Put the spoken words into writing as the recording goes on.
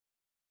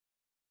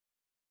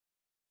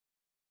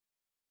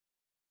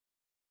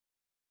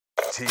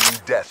Team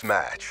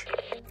Deathmatch.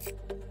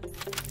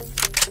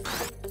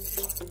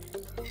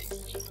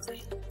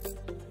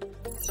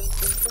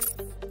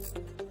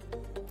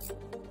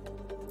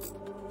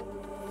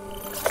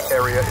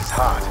 Area is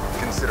hot.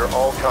 Consider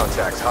all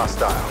contacts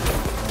hostile.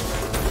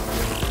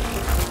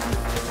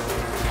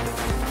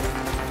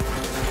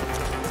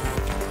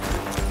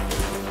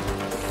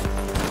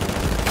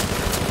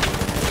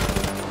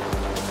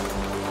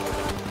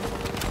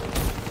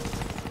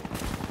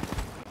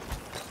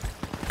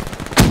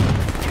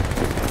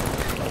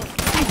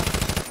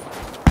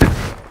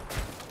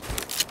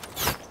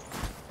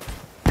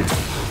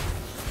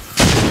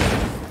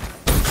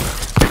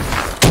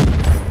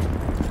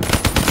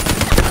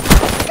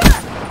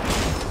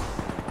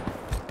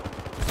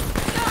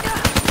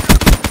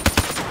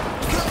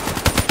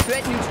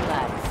 Threat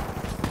neutralized.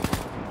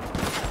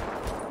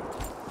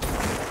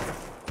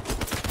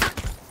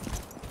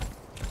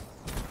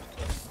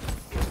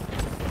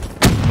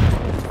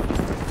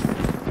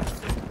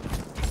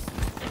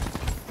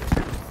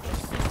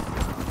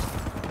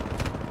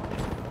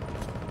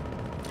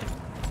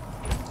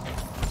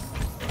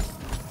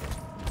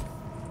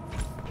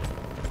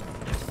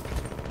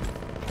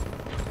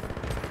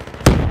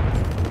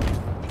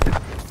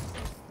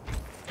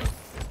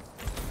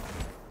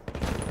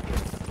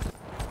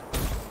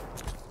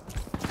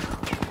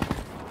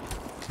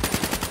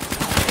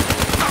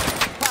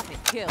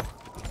 Kill.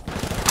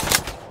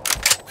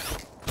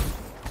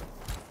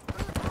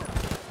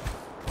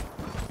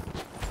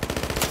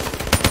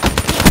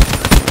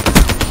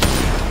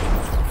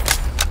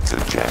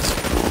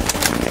 Successful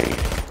grenade.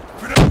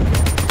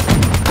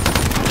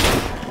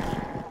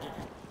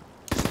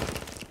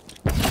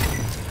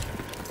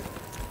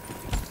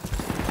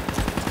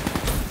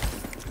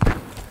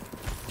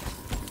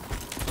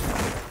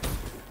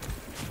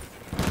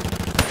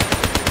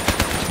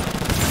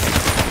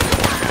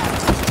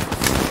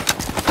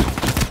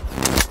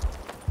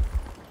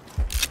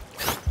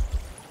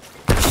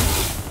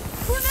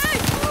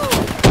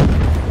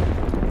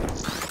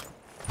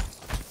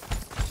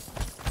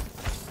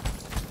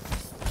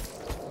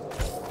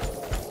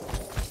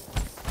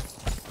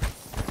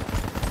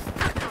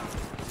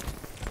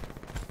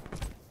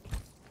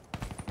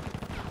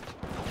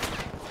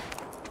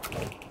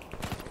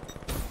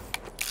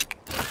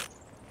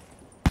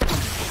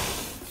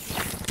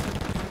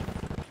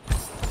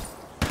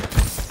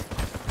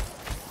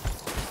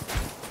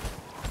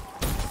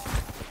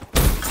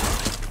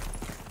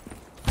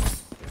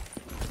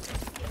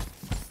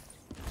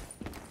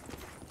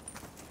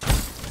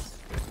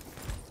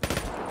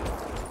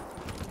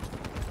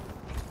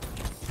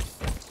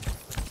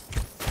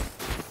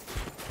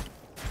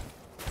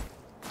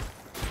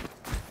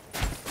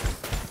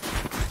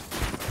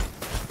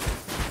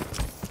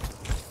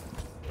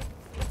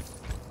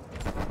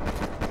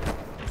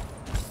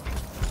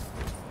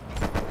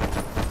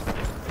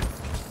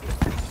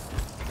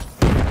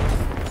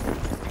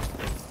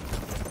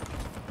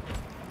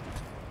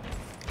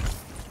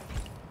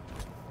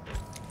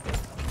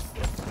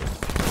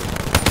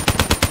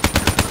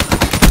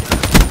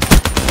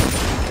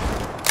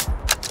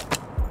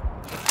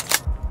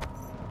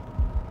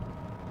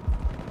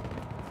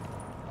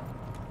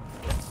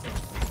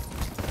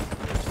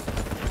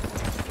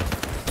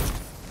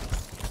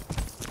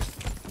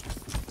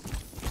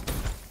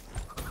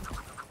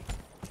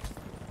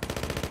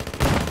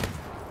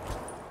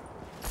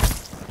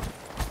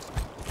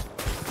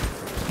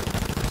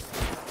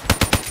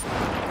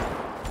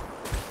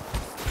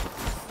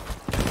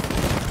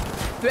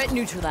 Threat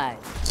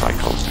neutralized.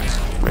 Psychosis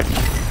ready.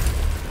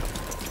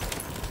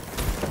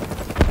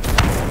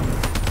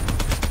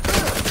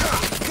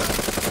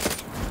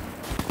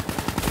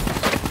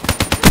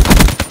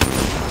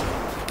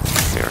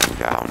 Bearing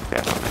down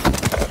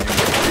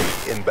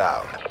death.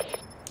 Inbound.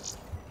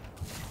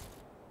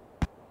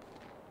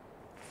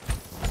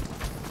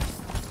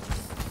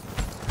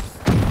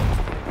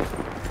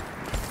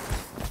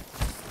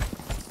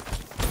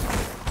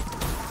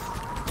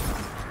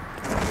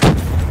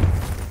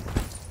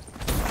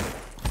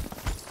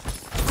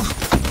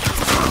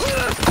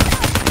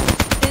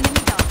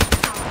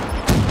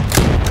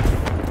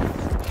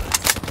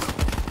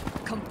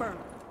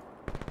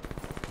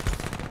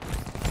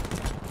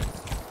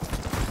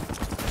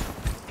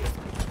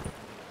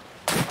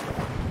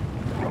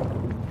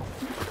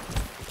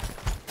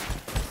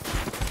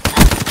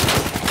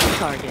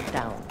 Target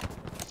down.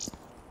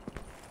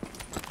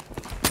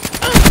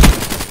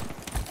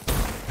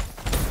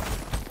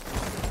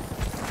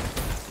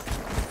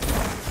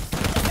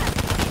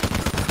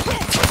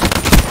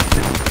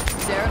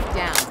 Seraph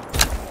down.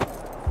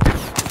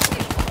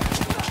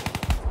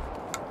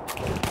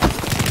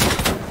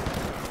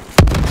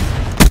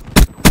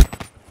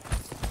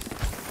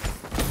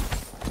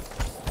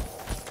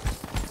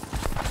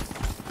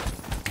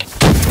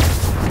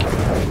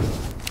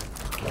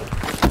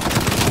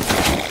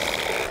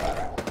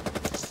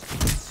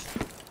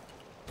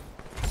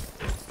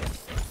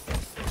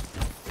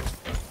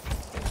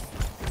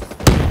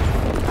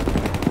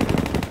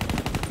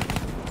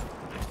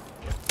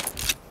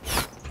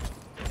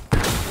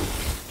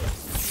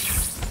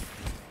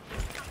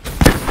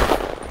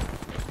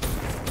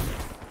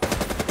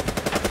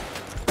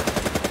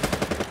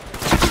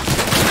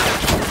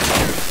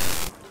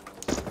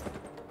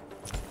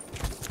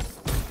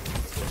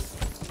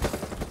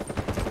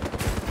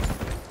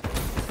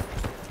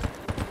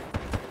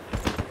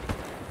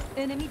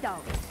 Enemy down.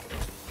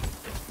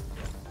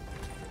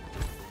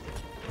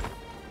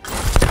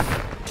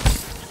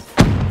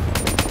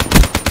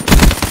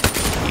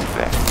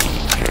 Effect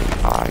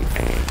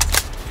EKIA.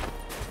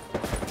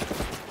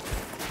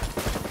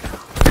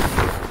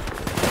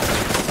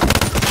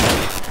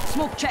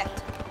 Smoke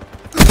checked.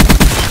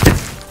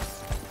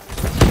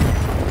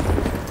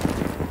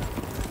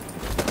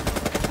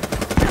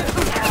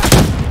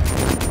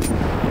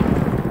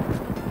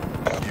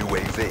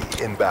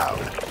 UAV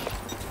inbound.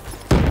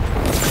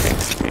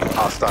 Exiting.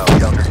 Hostile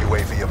counter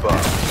UAV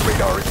above.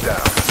 Radar is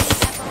down.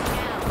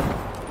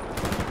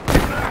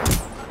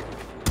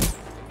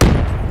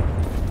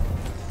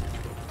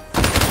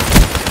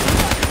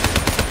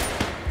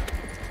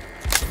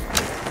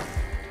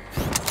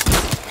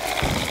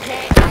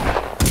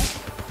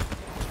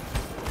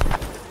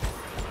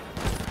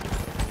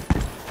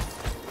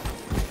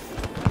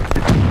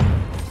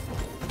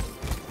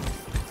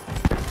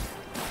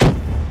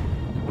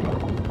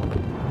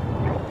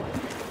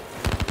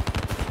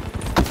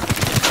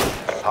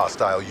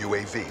 Hostile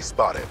UAV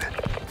spotted.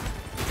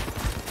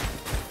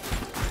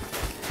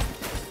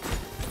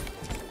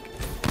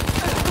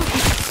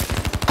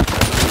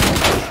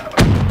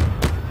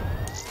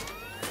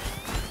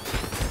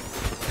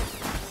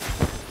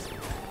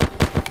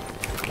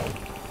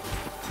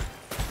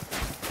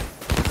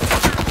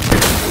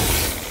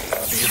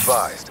 Be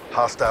advised,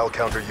 hostile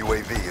counter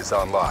UAV is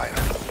online.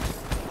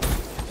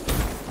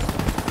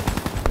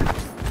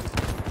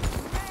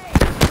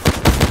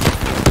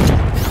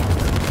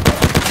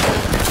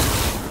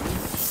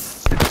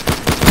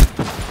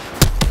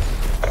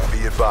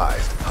 Be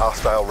advised,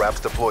 hostile RAPS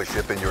deploy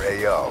ship in your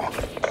AO.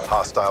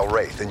 Hostile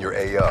Wraith in your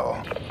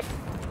AO.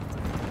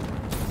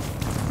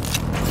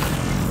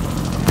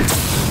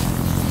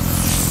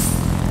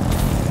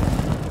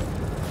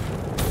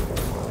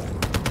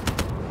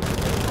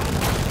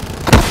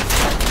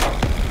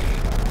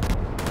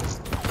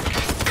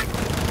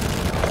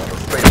 You're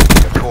failing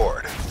the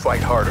accord.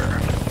 Fight harder.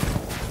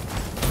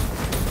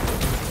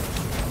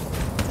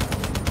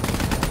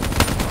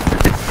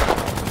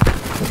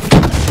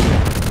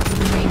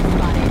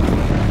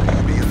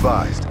 Be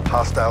advised,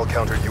 hostile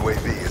counter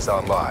UAV is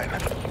online.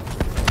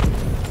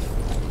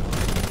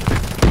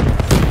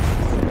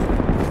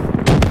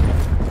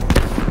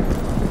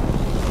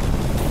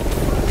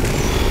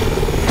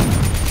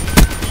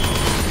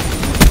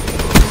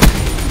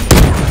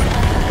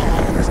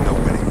 There's no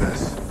winning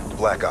this.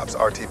 Black Ops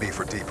RTB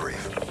for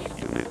debrief.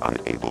 Unit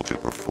unable to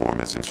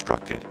perform as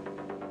instructed.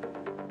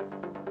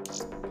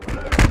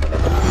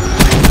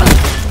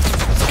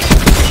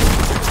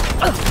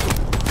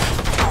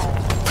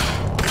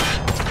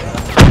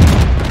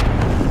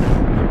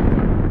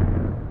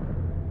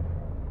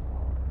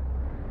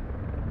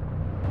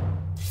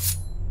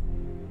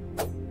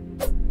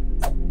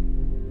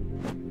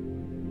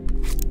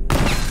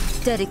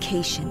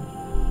 Dedication,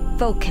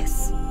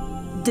 focus,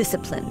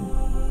 discipline.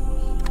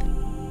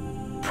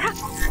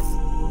 Practice.